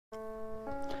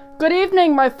Good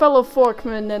evening, my fellow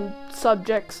forkmen and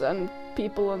subjects and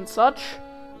people and such.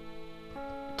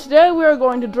 Today we are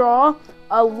going to draw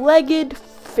a legged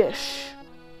fish.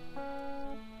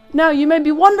 Now, you may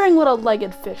be wondering what a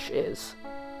legged fish is.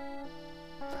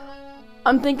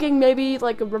 I'm thinking maybe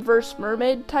like a reverse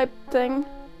mermaid type thing.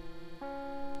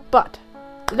 But,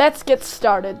 let's get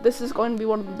started. This is going to be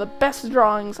one of the best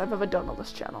drawings I've ever done on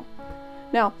this channel.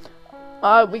 Now,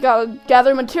 we gotta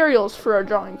gather materials for our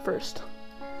drawing first.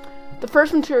 The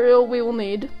first material we will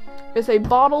need is a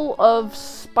bottle of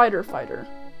Spider Fighter.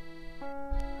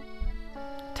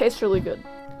 Tastes really good.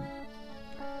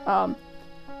 The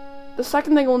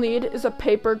second thing we'll need is a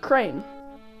paper crane.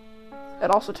 It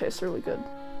also tastes really good.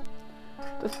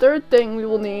 The third thing we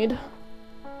will need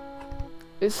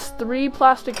is 3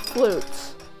 plastic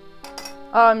flutes.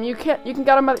 You can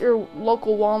get them at your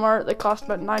local Walmart. They cost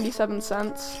about 97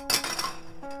 cents.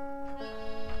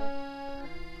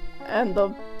 And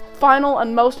the final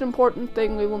and most important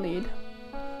thing we will need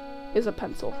is a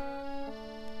pencil.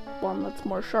 One that's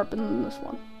more sharpened than this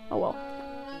one. Oh well.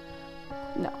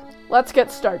 Now, let's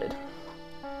get started.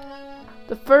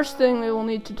 The first thing we will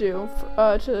need to do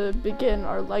to begin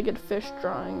our legged fish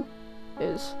drawing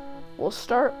is we'll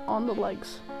start on the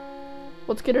legs.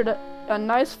 Let's get it a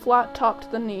nice flat top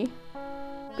to the knee,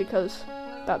 because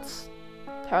that's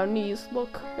how knees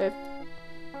look, if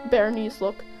bare knees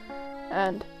look.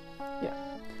 And yeah.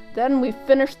 Then we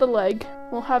finish the leg.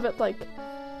 We'll have it like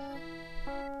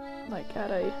at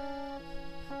a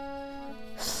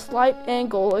slight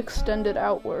angle extended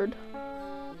outward.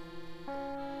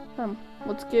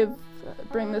 Let's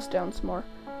bring this down some more.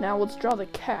 Now let's draw the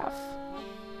calf.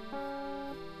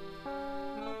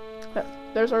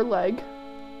 There's our leg.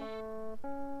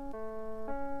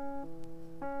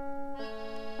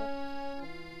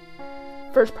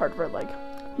 First part of our leg.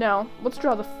 Now, let's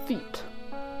draw the feet.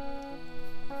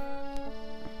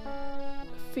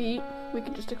 Feet, we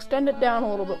can just extend it down a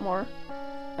little bit more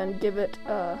and give it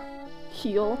a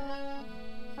heel.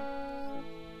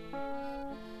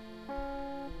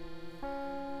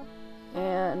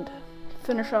 And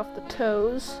finish off the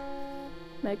toes.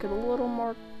 Make it a little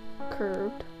more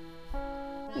curved.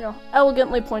 You know,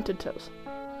 elegantly pointed toes.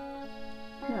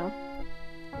 Now,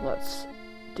 let's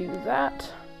do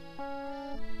that.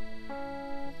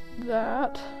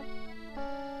 That.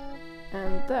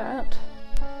 And that.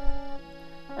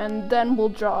 And then we'll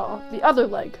draw the other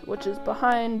leg, which is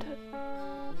behind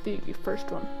the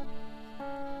first one.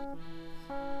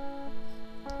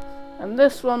 And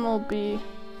this one will be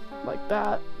like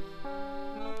that.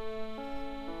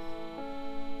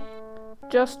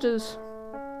 Just as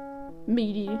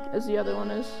meaty as the other one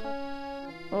is.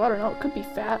 Well, I don't know, it could be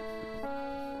fat.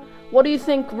 What do you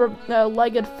think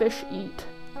legged fish eat?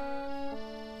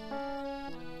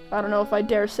 I don't know if I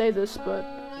dare say this, but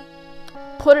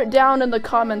put it down in the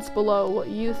comments below what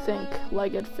you think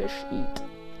legged fish eat.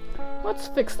 Let's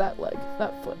fix that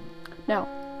foot. Now,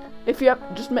 if you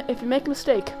make a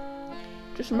mistake,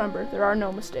 just remember there are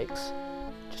no mistakes,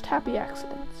 just happy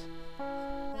accidents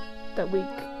that we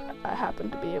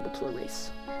happen to be able to erase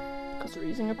because we're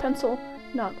using a pencil,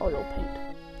 not oil paint.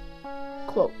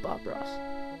 Quote Bob Ross.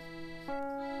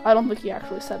 I don't think he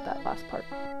actually said that last part.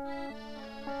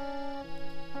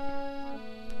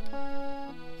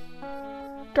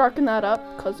 Darken that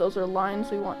up, because those are lines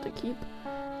we want to keep.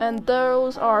 And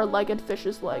those are legged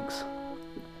fish's legs.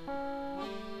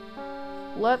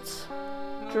 Let's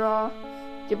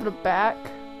give it a back.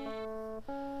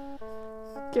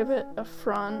 Give it a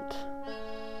front.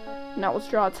 Now let's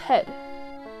draw its head.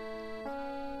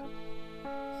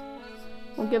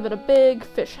 We'll give it a big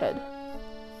fish head.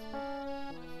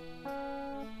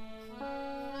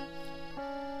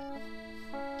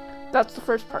 That's the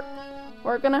first part.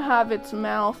 We're gonna have its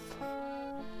mouth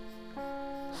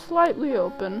slightly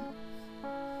open.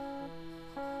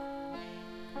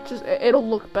 It'll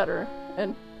look better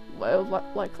and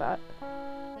like that.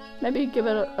 Maybe give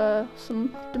it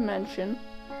some dimension.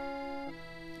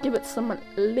 Give it some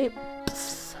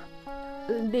lips.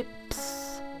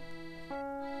 Lips.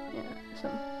 Yeah,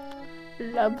 some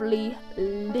lovely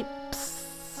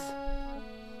lips.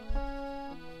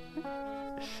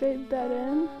 Shade that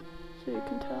in so you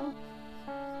can tell.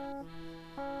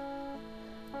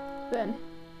 Then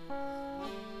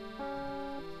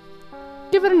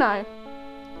give it an eye.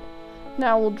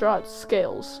 Now we'll draw its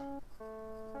scales.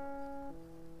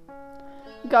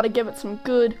 You gotta give it some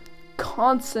good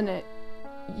consonant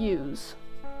U's.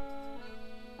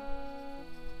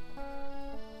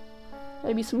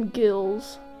 Maybe some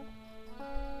gills.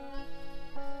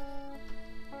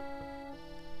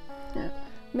 Yeah.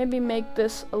 Maybe make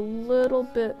this a little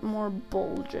bit more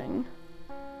bulging.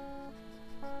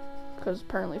 because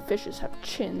apparently fishes have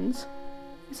chins.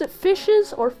 Is it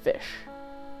fishes or fish?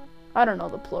 I don't know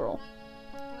the plural.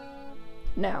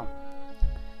 Now,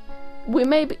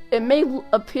 it may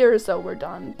appear as though we're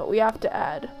done, but we have to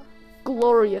add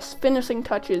glorious finishing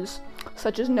touches,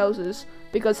 such as noses,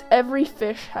 because every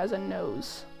fish has a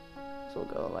nose. So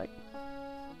we'll go like...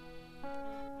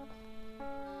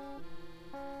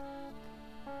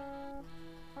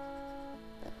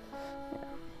 yeah.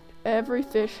 Every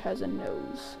fish has a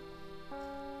nose.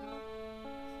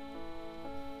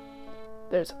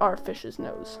 There's our fish's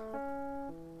nose.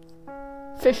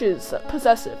 Fish is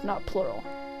possessive, not plural.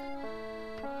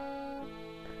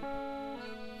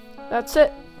 That's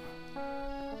it.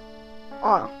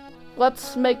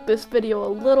 Let's make this video a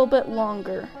little bit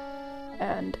longer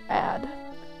and add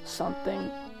something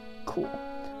cool.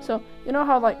 So, you know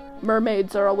how like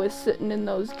mermaids are always sitting in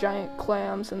those giant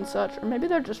clams and such, or maybe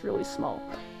they're just really small,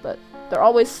 but they're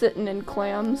always sitting in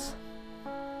clams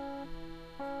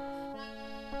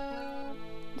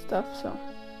and stuff, so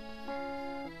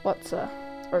what's or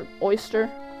oyster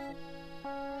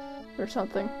or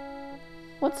something.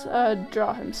 Let's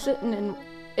draw him sitting in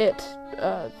it,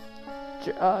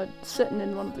 sitting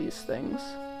in one of these things.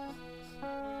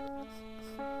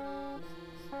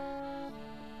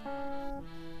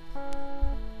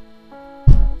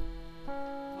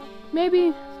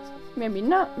 Maybe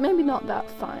not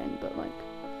that fine, but like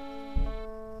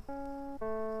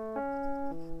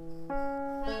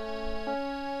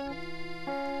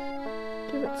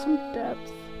give it some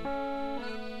depth.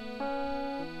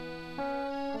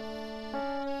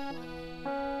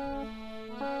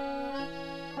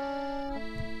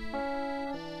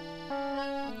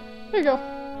 There you go.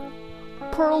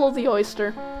 Pearl of the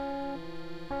oyster.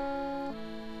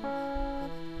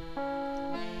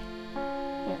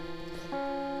 Yeah.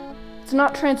 It's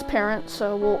not transparent,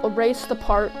 so we'll erase the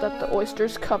part that the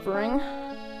oyster's covering.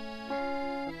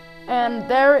 And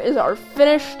there is our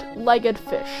finished legged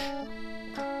fish.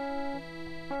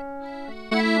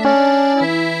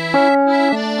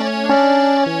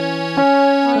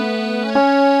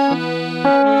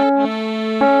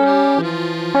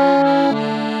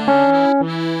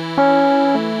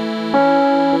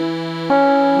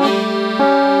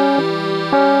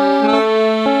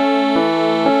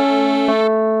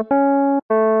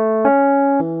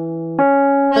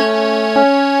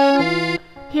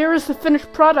 Here is the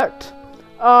finished product.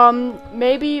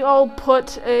 Maybe I'll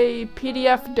put a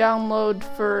PDF download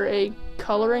for a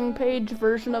coloring page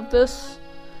version of this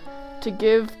to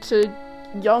give to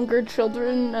younger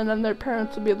children, and then their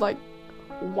parents will be like,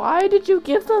 why did you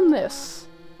give them this?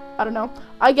 I don't know.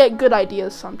 I get good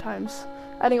ideas sometimes.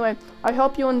 Anyway, I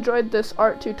hope you enjoyed this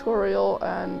art tutorial,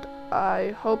 and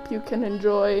I hope you can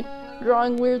enjoy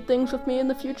drawing weird things with me in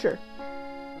the future.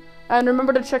 And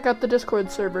remember to check out the Discord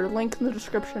server, link in the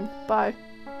description. Bye.